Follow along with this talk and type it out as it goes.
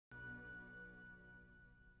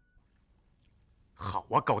好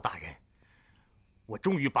啊，高大人，我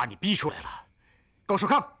终于把你逼出来了。高寿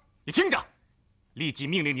康，你听着，立即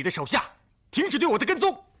命令你的手下停止对我的跟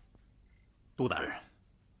踪。杜大人，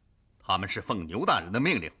他们是奉牛大人的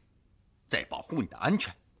命令，在保护你的安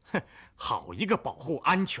全。哼，好一个保护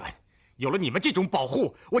安全！有了你们这种保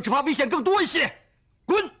护，我只怕危险更多一些。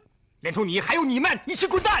滚！连同你还有你们一起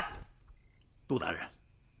滚蛋！杜大人，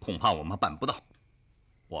恐怕我们办不到。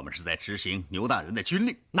我们是在执行牛大人的军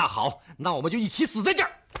令。那好，那我们就一起死在这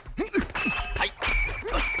儿。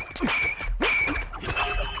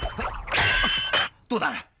杜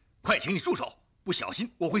大人，快请你住手！不小心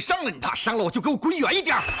我会伤了你。怕伤了我就给我滚远一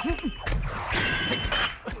点！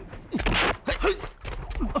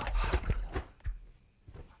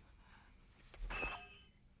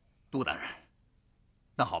杜大人，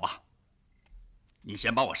那好吧，你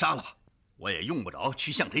先把我杀了吧，我也用不着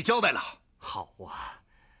去向谁交代了。好啊。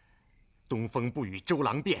东风不与周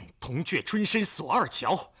郎便，铜雀春深锁二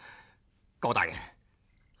乔。高大人，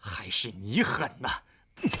还是你狠呐！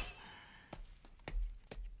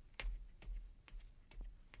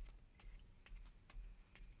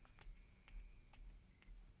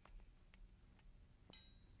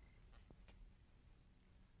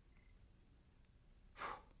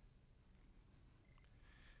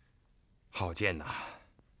好剑呐，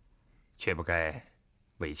却不该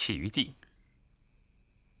委弃于地。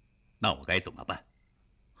那我该怎么办？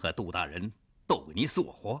和杜大人斗个你死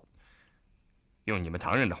我活？用你们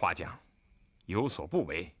唐人的话讲，有所不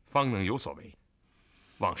为，方能有所为。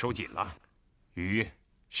望收紧了，鱼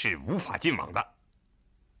是无法进网的。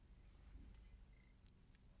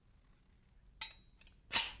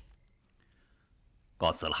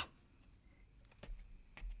告辞了。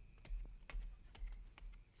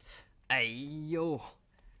哎呦，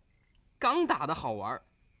刚打的好玩，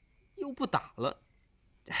又不打了，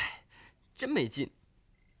哎，真没劲。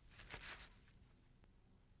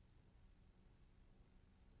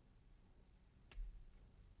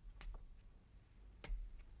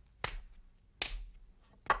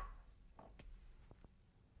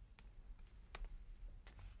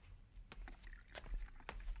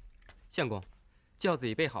相公，轿子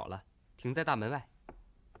已备好了，停在大门外。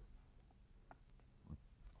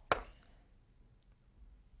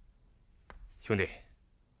兄弟，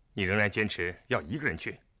你仍然坚持要一个人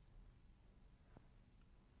去？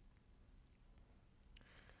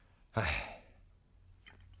哎，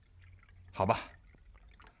好吧。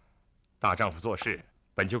大丈夫做事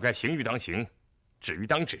本就该行于当行，止于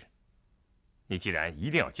当止。你既然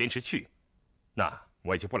一定要坚持去，那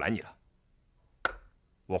我也就不拦你了。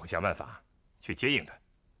我会想办法去接应他。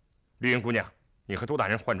绿云姑娘，你和杜大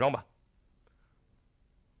人换装吧。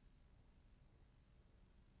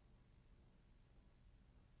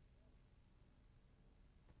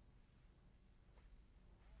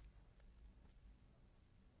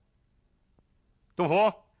杜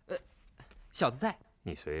甫，小的在。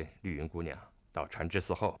你随绿云姑娘到禅之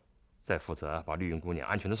寺后，再负责把绿云姑娘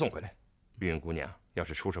安全的送回来。绿云姑娘要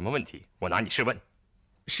是出什么问题，我拿你试问。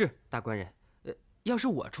是，大官人。要是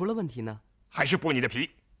我出了问题呢？还是剥你的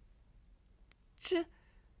皮。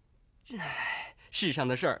唉，世上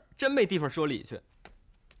的事儿真没地方说理去。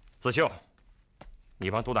子秀，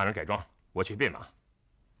你帮杜大人改装，我去变马。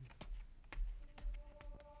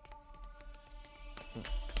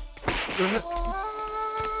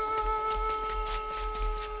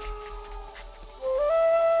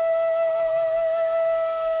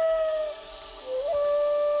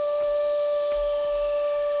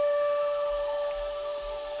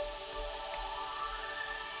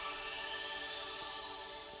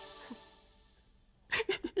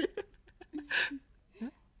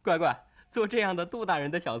乖乖，做这样的杜大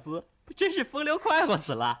人的小厮，真是风流快活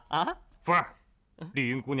死了啊！福儿，绿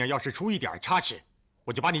云姑娘要是出一点差池，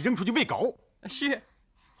我就把你扔出去喂狗。是，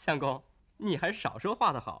相公，你还是少说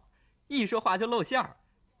话的好，一说话就露馅儿，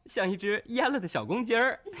像一只阉了的小公鸡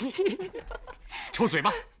儿。抽嘴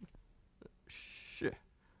巴。是。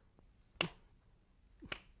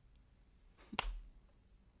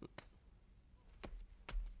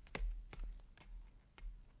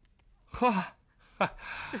哈。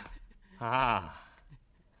啊，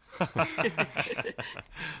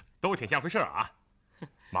都挺像回事啊！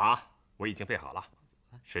马我已经备好了，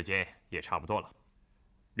时间也差不多了。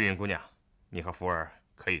绿云姑娘，你和福儿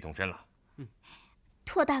可以动身了。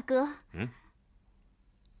拓大哥，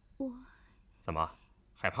我怎么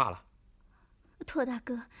害怕了？拓大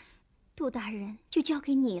哥，杜大人就交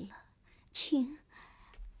给你了，请。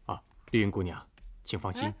啊，绿云姑娘，请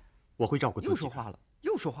放心，我会照顾自己的。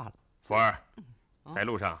又说话了。福儿。在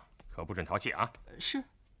路上可不准淘气啊！是，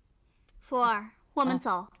福儿，我们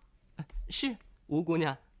走。是，吴姑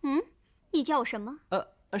娘。你叫我什么？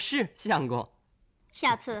是相公。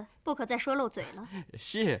下次不可再说漏嘴了。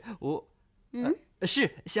是我，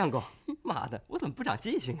是相公。妈的，我怎么不长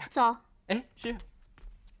记性啊？走。哎，是。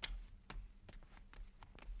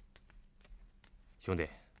兄弟，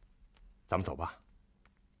咱们走吧。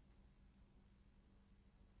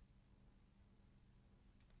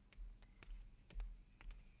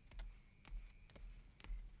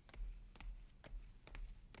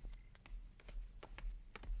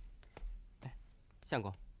相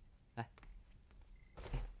公，来，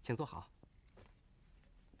请坐好。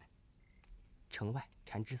城外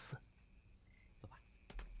禅之寺，走吧。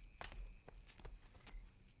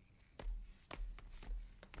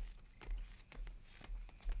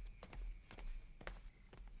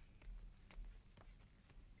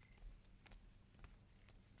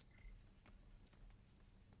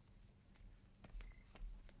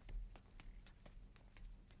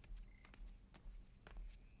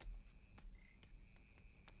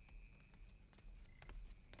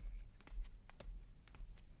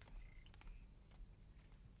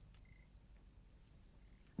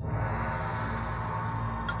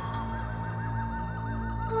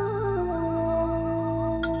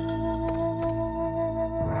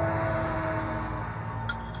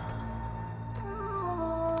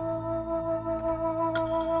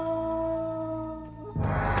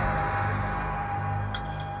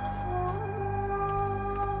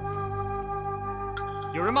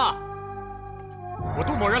有人吗？我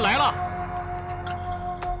杜某人来了。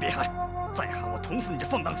别喊，再喊我捅死你这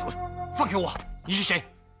放荡子！放开我！你是谁？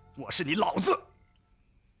我是你老子。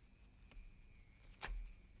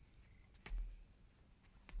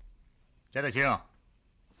翟大兴，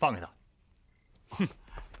放开他！哼，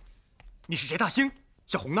你是翟大兴？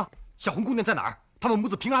小红呢？小红姑娘在哪儿？他们母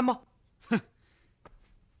子平安吗？哼，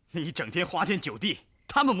你整天花天酒地，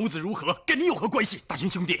他们母子如何，跟你有何关系？大兴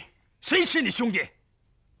兄弟，谁是你兄弟？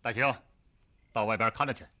大兴，到外边看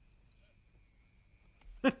着去。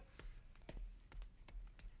哼，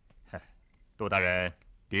杜大人，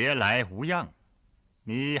别来无恙。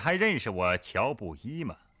你还认识我乔布衣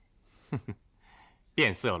吗？哼哼，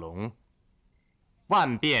变色龙，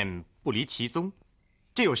万变不离其宗，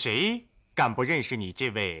这有谁敢不认识你这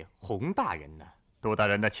位洪大人呢？杜大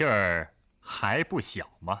人的气儿还不小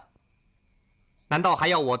吗？难道还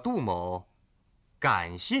要我杜某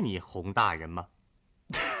感谢你洪大人吗？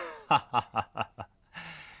哈哈哈哈！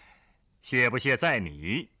谢不谢在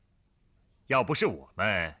你。要不是我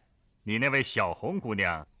们，你那位小红姑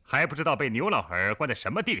娘还不知道被牛老儿关在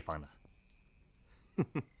什么地方呢。哼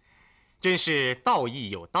哼，真是道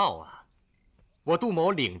义有道啊！我杜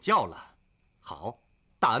某领教了。好，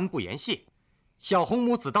大恩不言谢。小红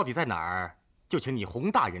母子到底在哪儿？就请你洪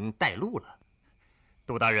大人带路了。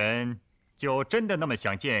杜大人就真的那么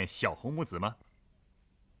想见小红母子吗？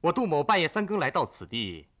我杜某半夜三更来到此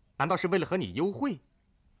地，难道是为了和你幽会？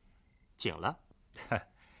请了。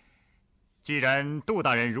既然杜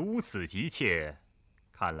大人如此急切，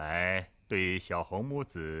看来对小红母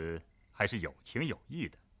子还是有情有义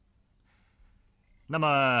的。那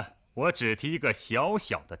么我只提一个小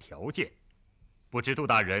小的条件，不知杜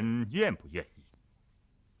大人愿不愿意？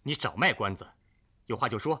你少卖关子，有话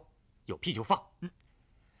就说，有屁就放。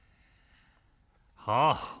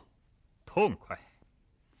好，痛快。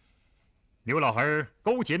牛老儿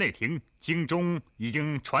勾结内廷，京中已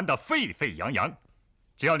经传得沸沸扬扬。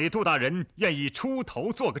只要你杜大人愿意出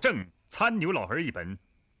头做个证，参牛老儿一本，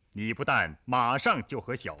你不但马上就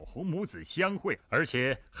和小红母子相会，而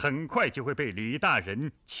且很快就会被李大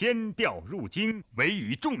人迁调入京，委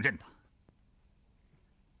以重任的。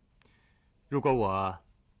如果我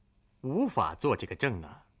无法做这个证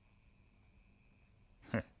呢？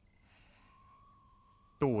哼，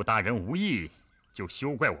杜大人无意，就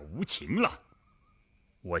休怪我无情了。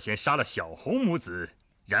我先杀了小红母子，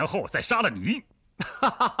然后再杀了你。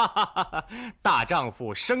大丈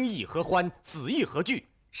夫生亦何欢，死亦何惧？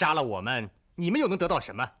杀了我们，你们又能得到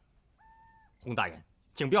什么？洪大人，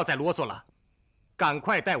请不要再啰嗦了，赶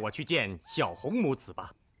快带我去见小红母子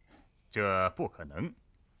吧。这不可能，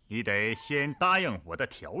你得先答应我的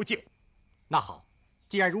条件。那好，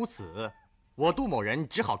既然如此，我杜某人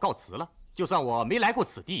只好告辞了。就算我没来过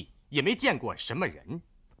此地，也没见过什么人。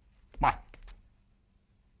慢，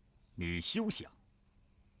你休想！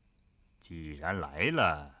既然来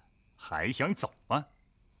了，还想走吗？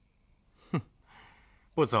哼，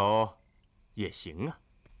不走也行啊。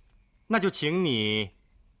那就请你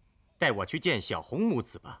带我去见小红母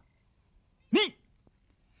子吧。你，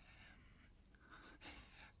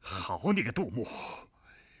好你个杜牧！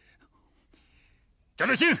翟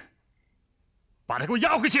大兴，把他给我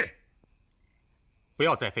押回去！不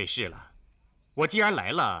要再费事了，我既然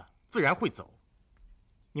来了，自然会走。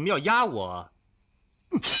你们要压我，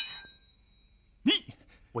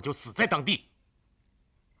我就死在当地。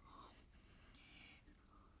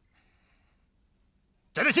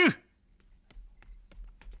翟德兴，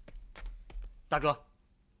大哥，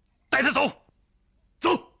带他走，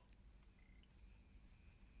走。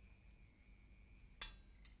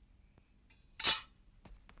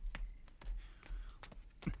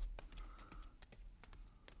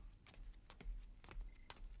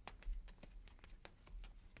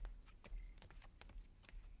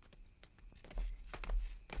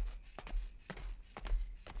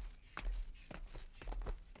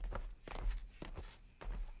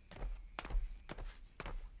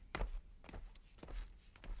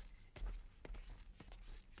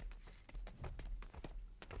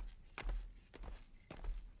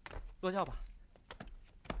坐轿吧。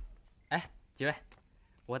哎，几位，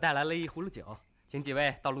我带来了一葫芦酒，请几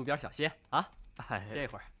位到路边小歇啊，歇一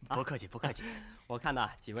会儿。不客气，不客气。我看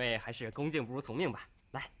呐，几位还是恭敬不如从命吧。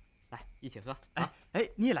来，一起喝。哎，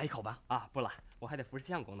你也来一口吧。啊，不了，我还得服侍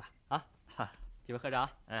相公呢。啊，几位喝着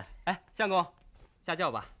啊。哎，相公，下轿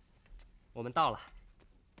吧，我们到了。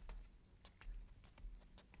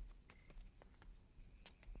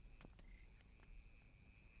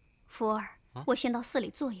福儿，我先到寺里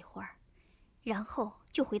坐一会儿，然后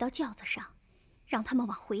就回到轿子上，让他们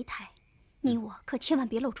往回抬。你我可千万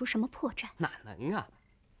别露出什么破绽。哪能啊！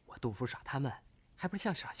我杜甫耍他们，还不是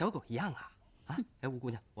像耍小狗一样啊！哎，吴姑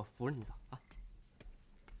娘，我扶着你走啊。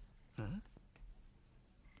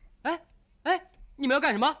哎，你们要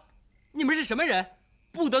干什么？你们是什么人？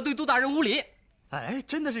不得对杜大人无礼！哎，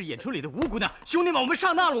真的是演出里的吴姑娘，兄弟们，我们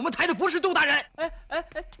上当了，我们抬的不是杜大人。哎，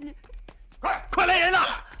你快来人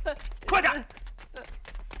呐！快点！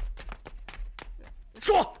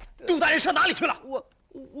说，杜大人上哪里去了？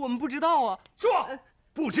我们不知道啊。说，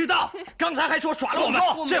不知道。刚才还说耍了我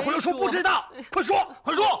们，这会儿又说不知道。快说，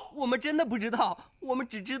快说！我们真的不知道，我们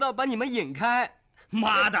只知道把你们引开。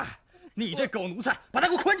妈的，你这狗奴才，把他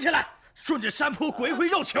给我捆起来，顺着山坡滚回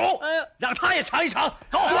肉球，让他也尝一尝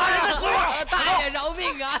耍人的滋味。大爷饶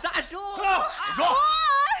命啊，大叔！说，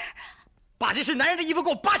把这身男人的衣服给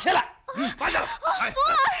我扒下来。扒下来！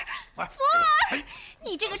福儿，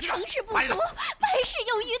你这个成事不足、败事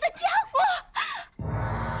有余的家伙！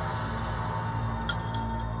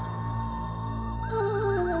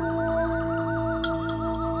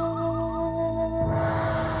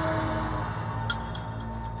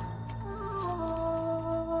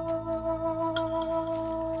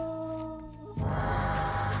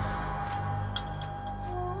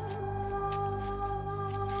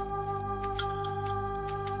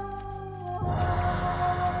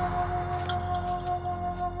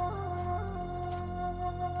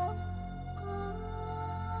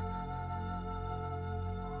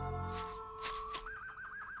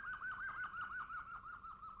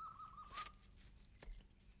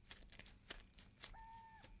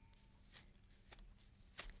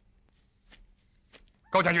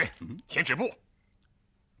高将军，请止步。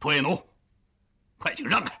拖野奴，快请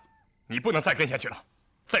让开！你不能再跟下去了，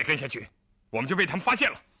再跟下去，我们就被他们发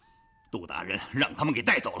现了。杜大人让他们给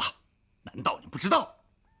带走了，难道你不知道？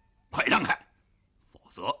快让开，否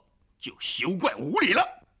则就休怪无礼了。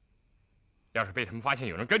要是被他们发现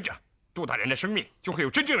有人跟着，杜大人的生命就会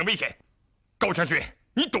有真正的危险。高将军，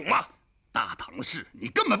你懂吗？大唐的事你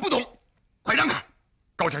根本不懂，快让开！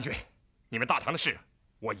高将军，你们大唐的事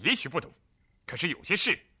我也许不懂，可是有些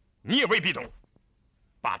事你也未必懂。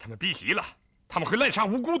把他们逼急了，他们会滥杀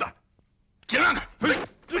无辜的。请让开！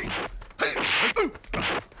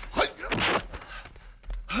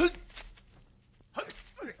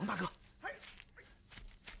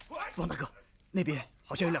王大哥，那边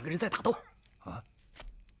好像有2个人在打斗。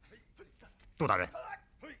杜大人，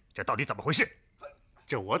这到底怎么回事？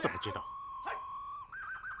这我怎么知道？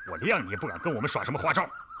我谅你也不敢跟我们耍什么花招。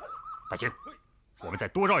大兴，我们再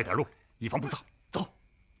多绕一点路，以防不测。走，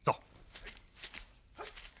走。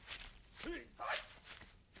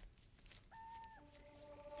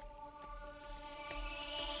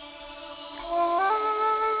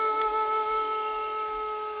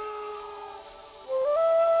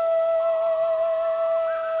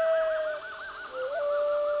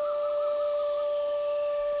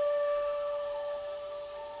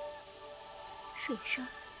水声？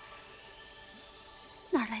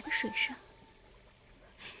哪儿来的水声？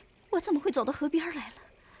我怎么会走到河边来了？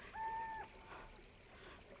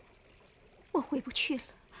我回不去了，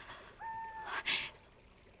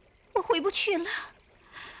我回不去了。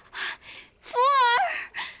福儿，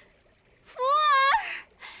福儿，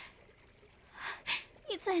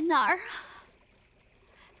你在哪儿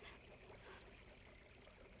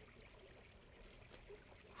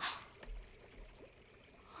啊？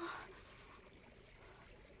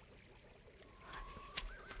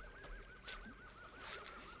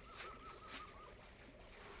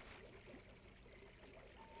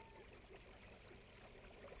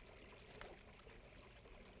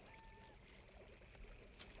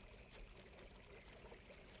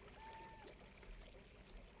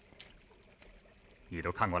你都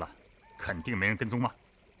看过了，肯定没人跟踪吗？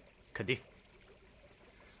肯定。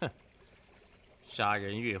哼，杀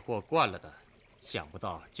人越货惯了的，想不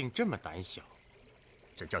到竟这么胆小。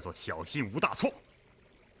这叫做小心无大错。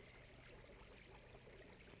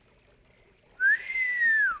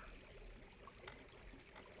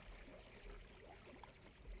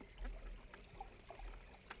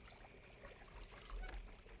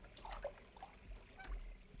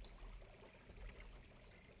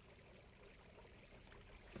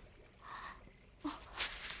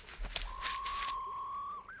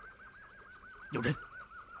有人，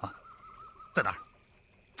啊，在哪儿？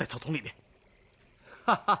在草丛里面。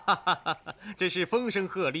哈哈哈哈哈！这是风声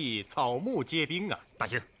鹤唳，草木皆兵啊！大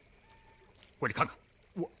兴，过去看看。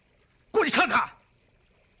我，过去看看。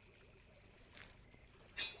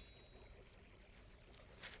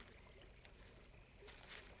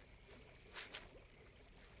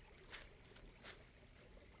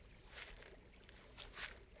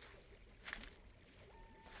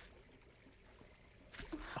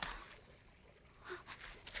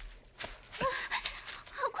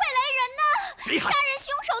杀人凶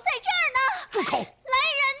手在这儿呢！住口！来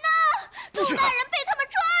人呐！杜大人被他们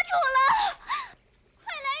抓住了！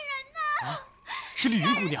快来人呐！是绿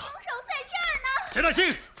云姑娘。凶手在这儿呢！翟大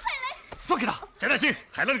兴，快来！放开他！翟大兴，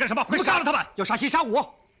还愣着干什么？快杀了他们！要杀先杀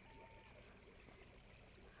我！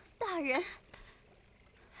大人，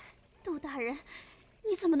杜大人，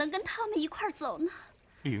你怎么能跟他们一块儿走呢？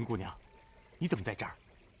绿云姑娘，你怎么在这儿？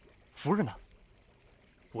夫人呢？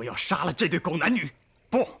我要杀了这对狗男女！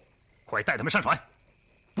不！快带他们上船！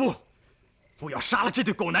不要杀了这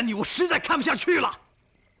对狗男女！我实在看不下去了。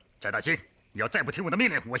翟大兴，你要再不听我的命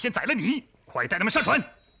令，我先宰了你！快带他们上船！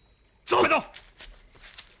走，快走！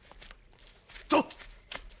走！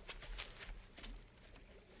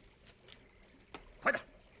快点！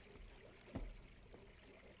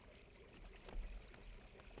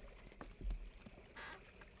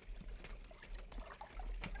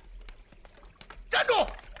站住！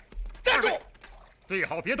站住！最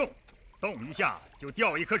好别动。动一下就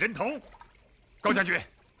掉一颗人头，高将军，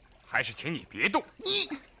还是请你别动。你，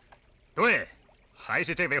对，还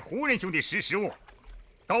是这位胡人兄弟识时务。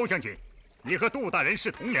高将军，你和杜大人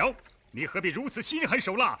是同僚，你何必如此心狠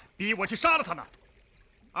手辣，逼我去杀了他呢？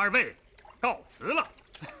二位，告辞了。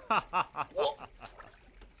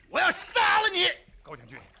我要杀了你！高将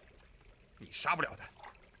军，你杀不了的。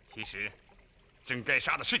其实，真该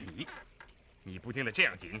杀的是你。你不盯得这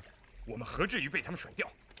样紧，我们何至于被他们甩掉？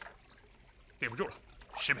对不住了，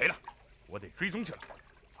失陪了，我得追踪去了。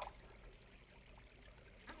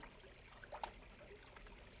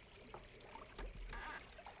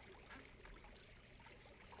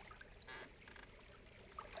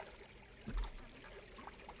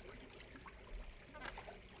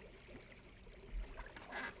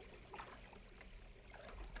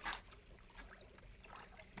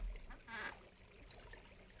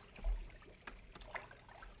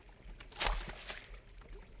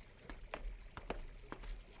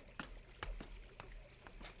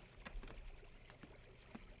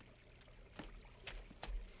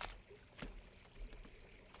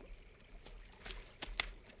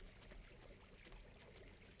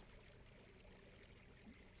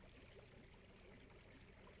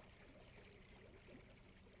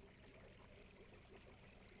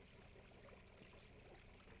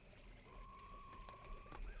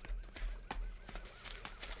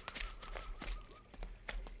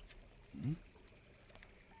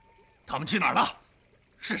他们去哪儿了？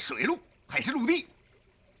是水路还是陆地？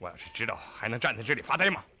我要是知道，还能站在这里发呆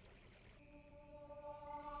吗？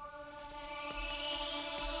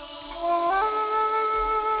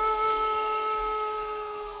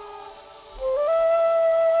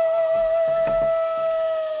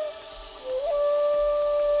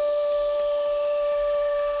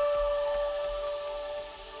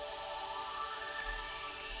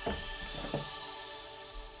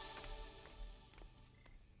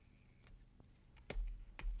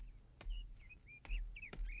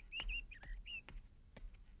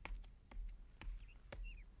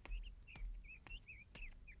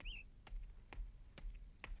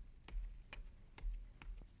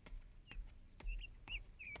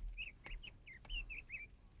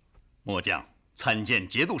末将参见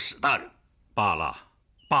节度使大人。罢了，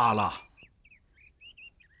罢了。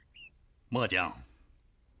末将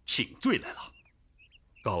请罪来了。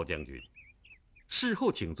高将军，事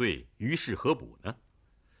后请罪，于事何补呢？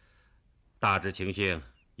大致情形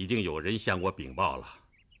已经有人向我禀报了，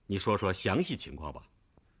你说说详细情况吧。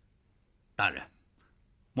大人，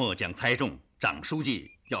末将猜中长书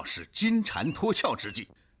记要使金蝉脱壳之计，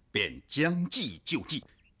便将计就计，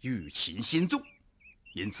欲擒先纵，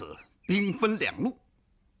因此兵分两路，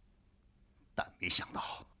但没想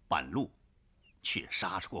到半路却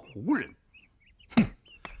杀出个胡人。哼，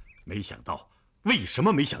没想到，为什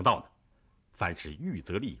么没想到呢？凡是预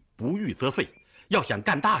则立，不预则废。要想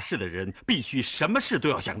干大事的人，必须什么事都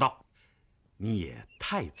要想到。你也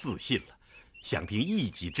太自信了，想凭一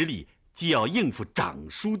己之力，既要应付长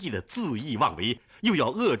书记的恣意妄为，又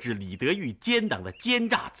要遏制李德裕奸党的奸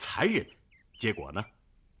诈残忍，结果呢？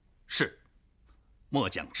是，末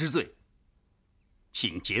将知罪，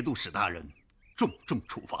请节度使大人重重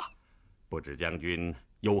处罚。不知将军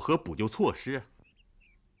有何补救措施啊？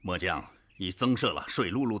末将已增设了水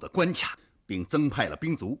陆路的关卡，并增派了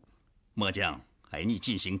兵卒。末将还拟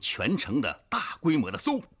进行全城的大规模的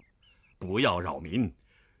搜捕。不要扰民，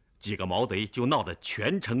几个毛贼就闹得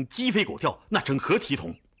全城鸡飞狗跳，那成何体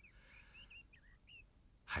统？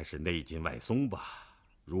还是内紧外松吧。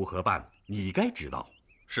如何办？你该知道。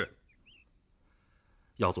是。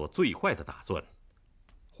要做最坏的打算，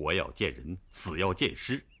活要见人，死要见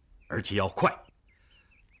尸，而且要快。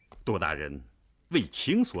杜大人为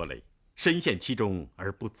情所累，深陷其中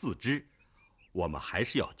而不自知，我们还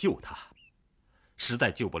是要救他。实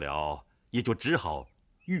在救不了，也就只好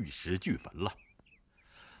玉石俱焚了。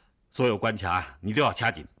所有关卡你都要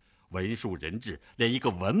掐紧，文书人质连一个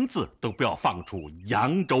文字都不要放出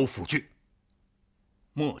扬州府去。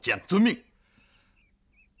末将遵命。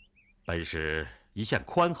本是一向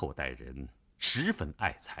宽厚待人，十分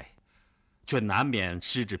爱才，却难免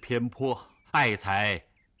失之偏颇，爱才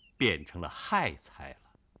变成了害才了。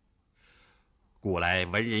古来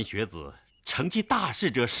文人学子成其大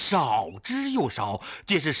事者少之又少，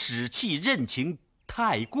皆是使气任情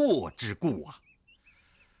太过之故啊。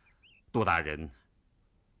杜大人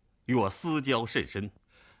与我私交甚深，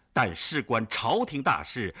但事关朝廷大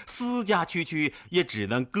事，私家区区也只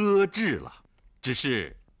能搁置了。只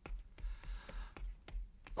是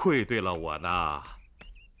愧对了我那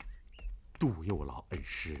杜幼老恩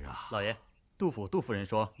师啊。老爷，杜府杜夫人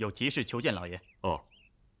说有急事求见老爷。哦，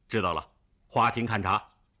知道了，花厅勘察。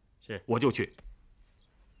是，我就去。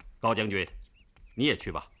高将军，你也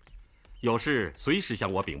去吧，有事随时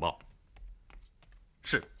向我禀报。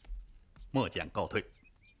是，末将告退。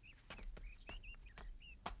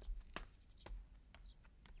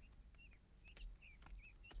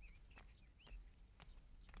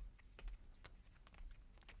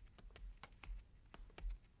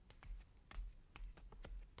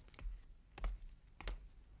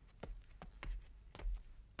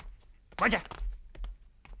关去！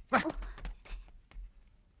喂，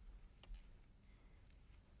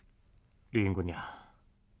绿云姑娘，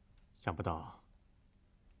想不到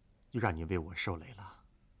又让你为我受累了。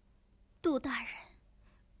杜大人，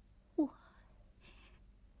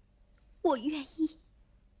我愿意。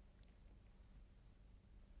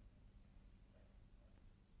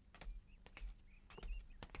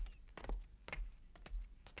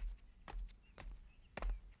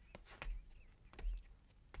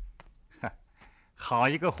好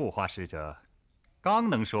一个护花使者，刚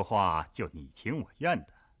能说话就你情我愿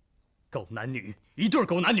的，狗男女，一对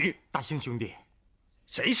狗男女！大兴兄弟，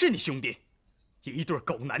谁是你兄弟？一对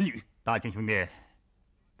狗男女！大兴兄弟，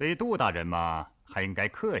对杜大人嘛，还应该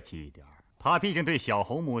客气一点。他毕竟对小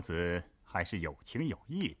红母子还是有情有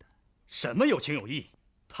义的。什么有情有义？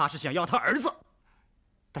他是想要他儿子。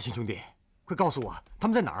大兴兄弟，快告诉我他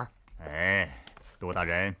们在哪儿？哎，杜大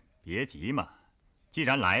人别急嘛。既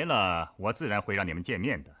然来了，我自然会让你们见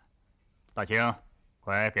面的。大清，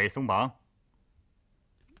快给松绑。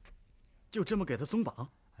就这么给他松绑？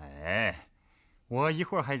哎，我一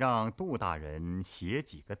会儿还让杜大人写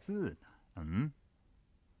几个字呢。嗯。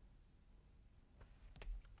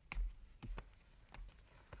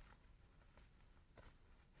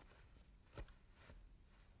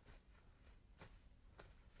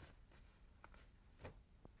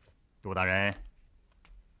杜大人，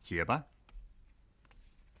写吧。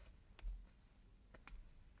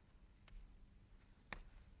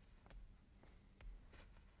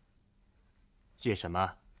写什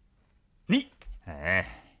么？你，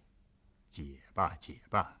哎，解吧解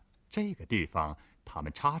吧，这个地方他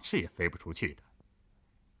们插翅也飞不出去的。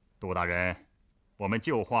杜大人，我们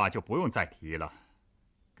旧话就不用再提了，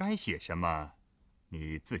该写什么，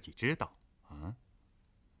你自己知道啊。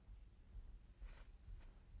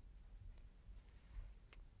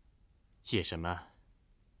写什么？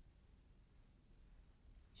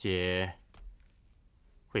写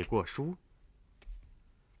会过书，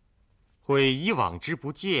会以往之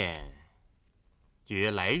不见，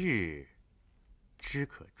觉来日之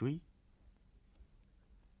可追。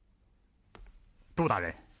杜大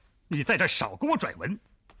人，你在这少给我拽文，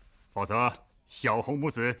否则小红母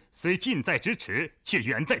子虽近在咫尺，却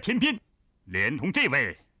远在天边，连同这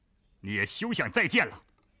位你也休想再见了。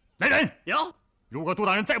来人，有。如果杜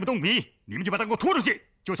大人再不动笔，你们就把他给我拖出去，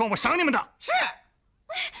就算我赏你们的。是。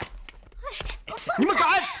你们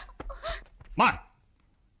敢？慢。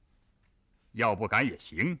要不敢也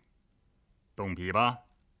行，动笔吧。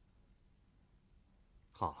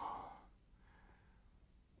好，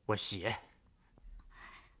我写。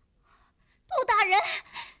杜大人，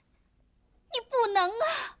你不能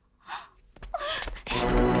啊！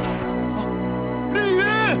绿云。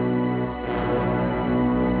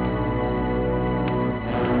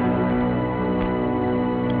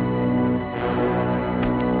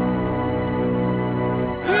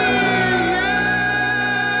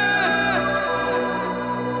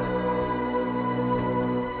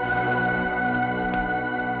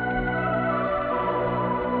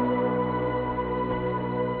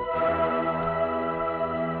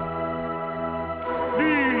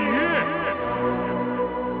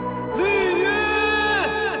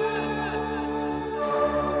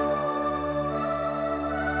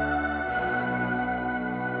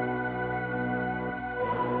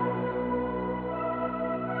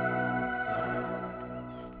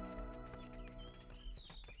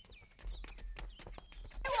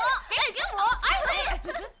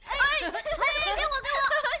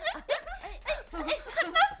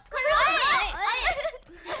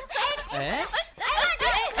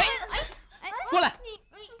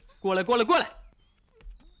过来！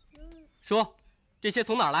说，这鞋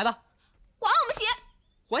从哪儿来的？还我们鞋！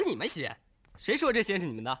还你们鞋？谁说这鞋是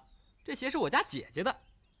你们的？这鞋是我家姐姐的。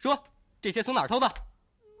说，这鞋从哪儿偷的？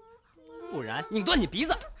不然拧断你鼻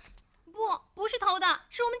子！不是偷的，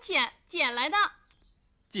是我们捡来的。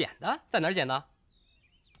捡的？在哪儿捡的？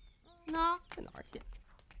那在哪儿捡？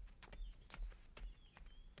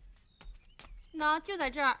那就在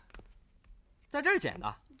这儿。在这儿捡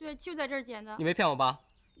的？对，就在这儿捡的。你没骗我吧？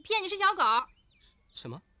骗你是小狗。什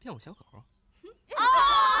么？骗我小狗？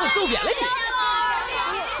我揍扁了你！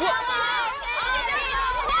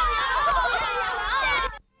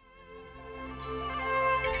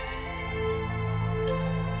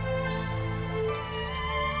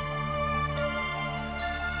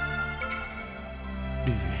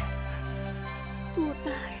绿云，杜大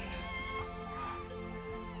人，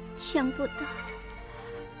想不到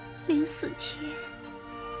临死前，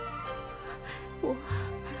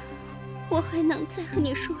我还能再和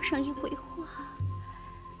你说上一回话。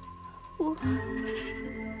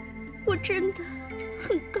我真的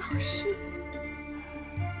很高兴。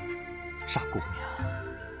傻姑娘，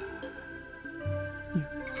你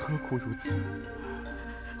何苦如此？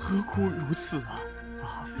何苦如此啊！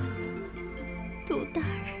杜大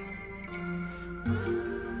人，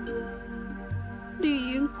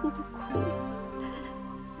绿云孤苦，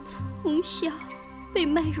从小被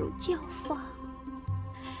卖入教坊，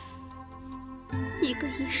一个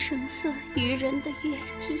以声色娱人的乐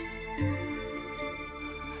伎，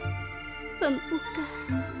本不敢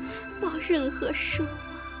报任何奢望。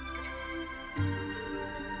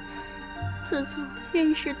自从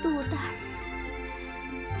认识杜大人，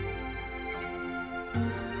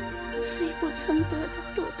虽不曾得到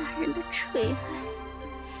杜大人的垂爱，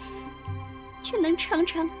却能常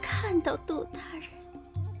常看到杜大人，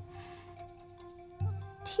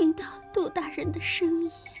听到杜大人的声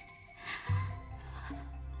音，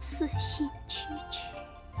思心区区，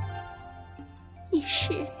一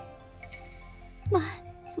时满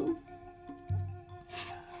足。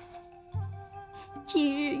今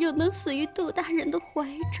日又能死于杜大人的怀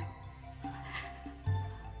中，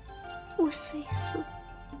我虽死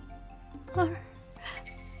而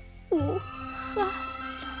无憾。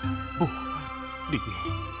不，绿云，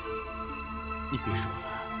你别说了，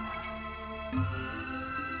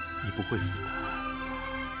你不会死的，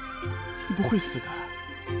你不会死的，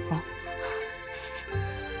啊！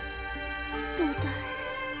杜大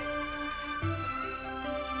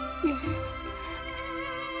人，人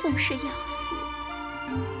总是要死的。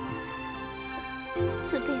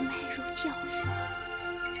自被卖入教坊，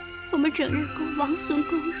我们整日供王孙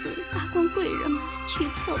公子、达官贵人们驱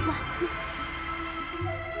策玩乐，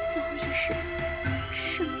早已是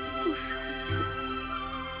生不如死。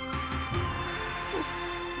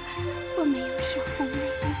我没有小红妹妹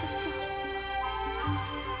的造化，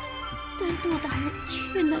但杜大人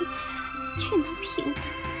却能平等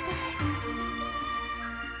待我，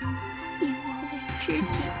因我为知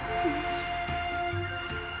己朋友。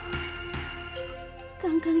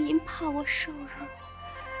刚刚因怕我受辱，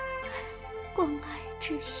关爱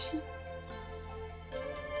之心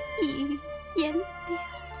溢于言表，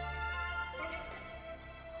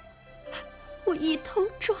我一头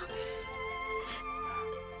撞死，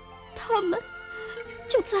他们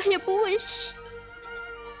就再也不为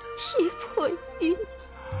胁迫于你。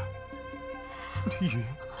绿云，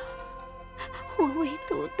我为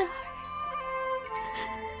杜大人，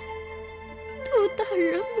杜大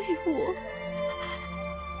人为我，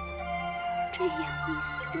这样一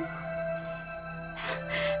死，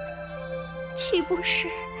岂不是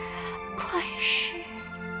快事？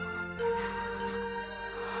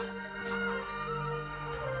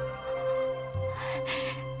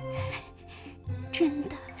真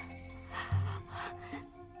的，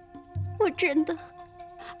我真的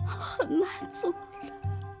很满足了。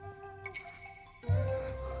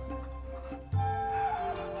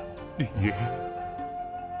绿云，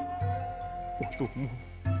我杜牧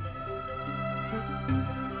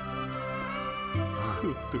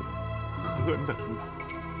何德何能啊！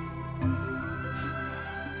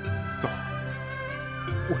走，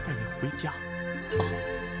我带你回家啊！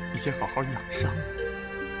你先好好养伤，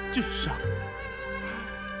治伤。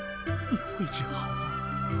你会治好的，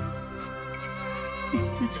你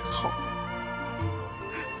会治好的。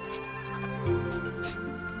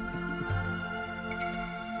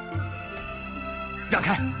让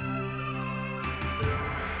开！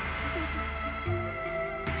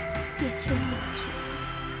别费力气，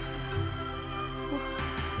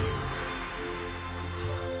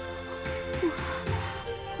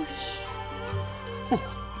我想。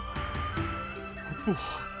不，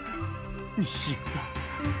你行的，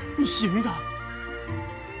你行的。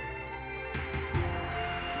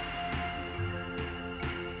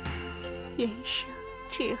人生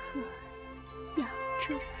至河扬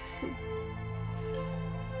州寺，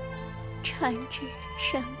缠枝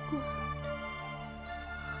山关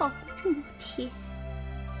好牧田。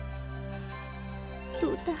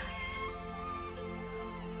杜大人，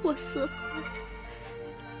我死后，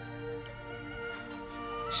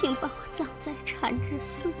请把我葬在缠枝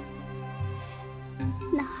寺，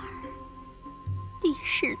那儿地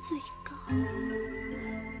势最高，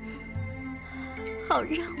好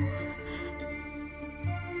让我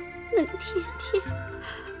能天天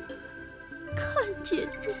看见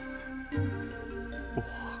你。不，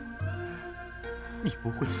你不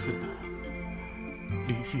会死的，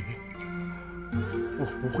绿玉，我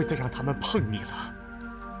不会再让他们碰你了。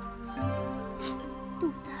杜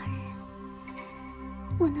大人，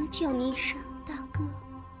我能叫你一声大哥吗？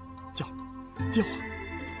叫啊，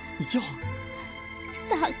你叫啊，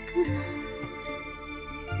大哥。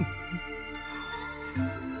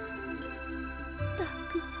大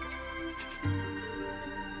哥，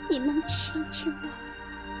你能亲亲我吗？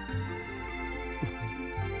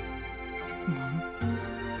能。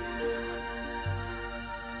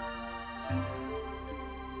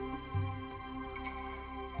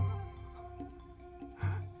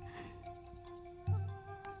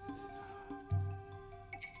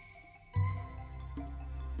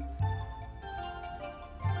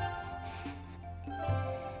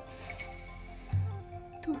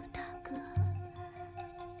杜大哥，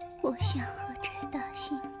我想和翟大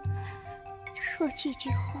兴说几句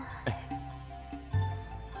话。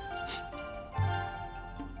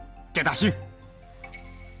翟大兴，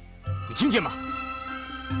你听见吗？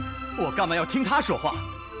我干嘛要听他说话？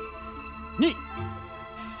你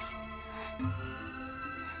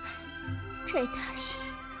翟大兴，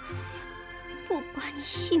不管你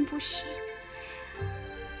信不信，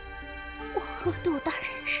我和杜大人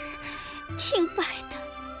是清白的。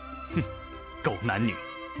狗男女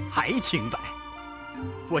还清白？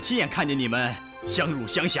我亲眼看见你们相辱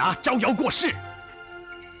相挟，招摇过市。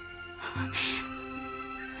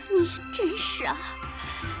你真傻，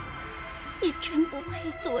你真不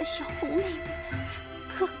配做我小红妹妹的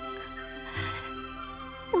哥哥。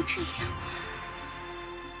不这样，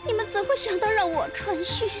你们怎会想到让我传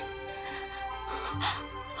讯？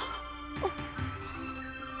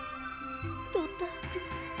杜大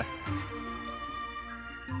哥，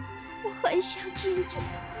我还想见见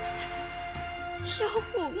小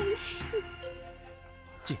红妹妹。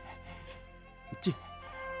进，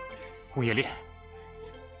红叶恋，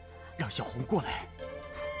让小红过来。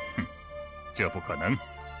哼，这不可能，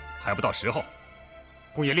还不到时候。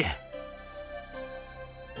红叶恋，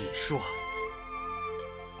你说，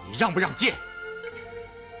你让不让见？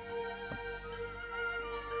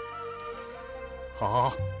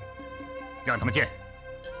好，让他们见。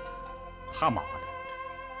他妈的，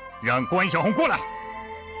让关小红过来。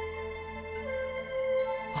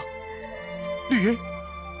啊，绿云，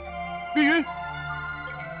绿云。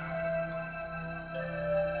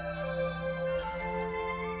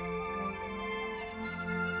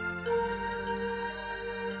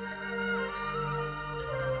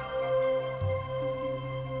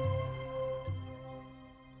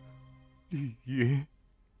绿云，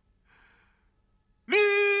绿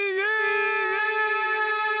云。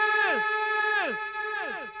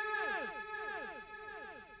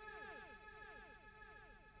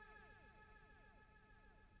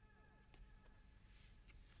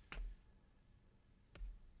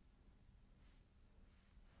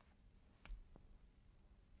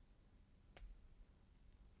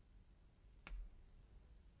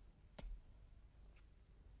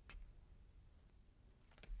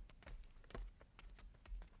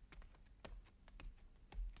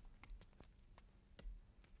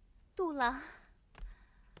杜郎，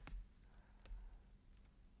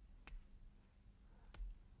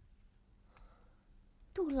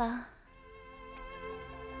杜郎，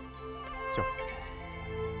小红，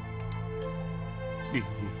绿玉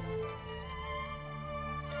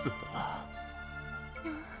死了。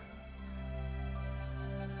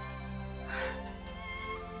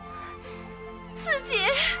四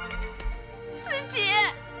姐，四姐，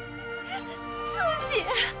四姐，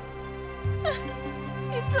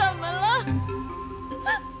你怎么了？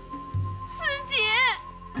四姐，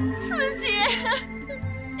四姐，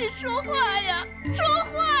你说话呀，说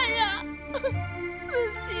话呀！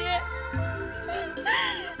四姐，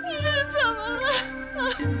你这是怎么了？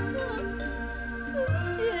四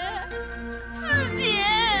姐，四姐！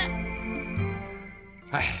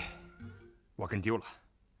哎，我跟丢了。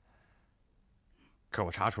可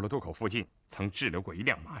我查出了渡口附近曾滞留过一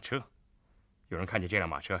辆马车，有人看见这辆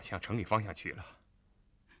马车向城里方向去了，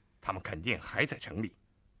他们肯定还在城里。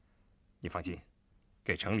你放心，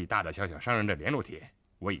给城里大大小小商人的联络帖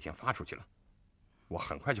我已经发出去了，我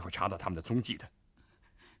很快就会查到他们的踪迹的。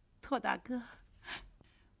托大哥，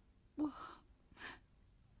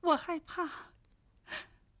我害怕，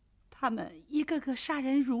他们一个个杀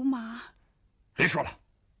人如麻。别说了。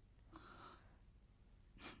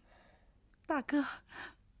大哥，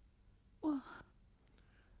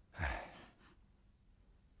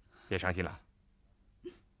别伤心了，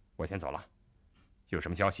我先走了，有什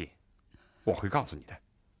么消息我会告诉你的。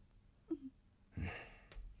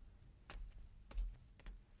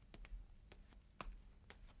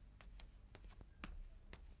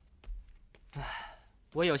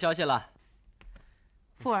我有消息了。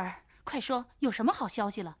富儿，快说，有什么好消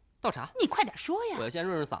息了？倒茶，你快点说呀！我要先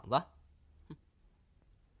润润嗓子。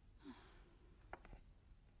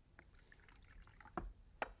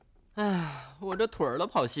哎，我这腿儿都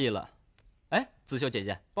跑细了。哎，子秀姐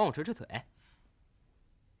姐，帮我捶捶腿。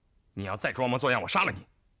你要再装模作样，我杀了你！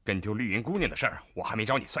跟丢绿云姑娘的事儿，我还没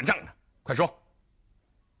找你算账呢。快说，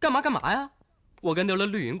干嘛呀？我跟丢了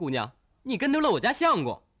绿云姑娘，你跟丢了我家相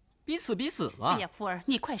公，彼此彼此嘛。哎呀，富儿，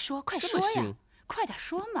你快说，快说呀！快点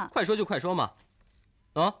说嘛！快说就快说嘛。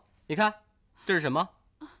啊，你看，这是什么？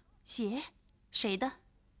鞋，谁的？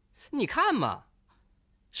你看嘛，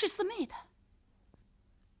是四妹的。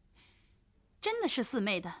真的是四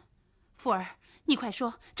妹的，富儿，你快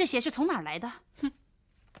说，这鞋是从哪儿来的？哼，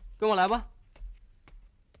跟我来吧。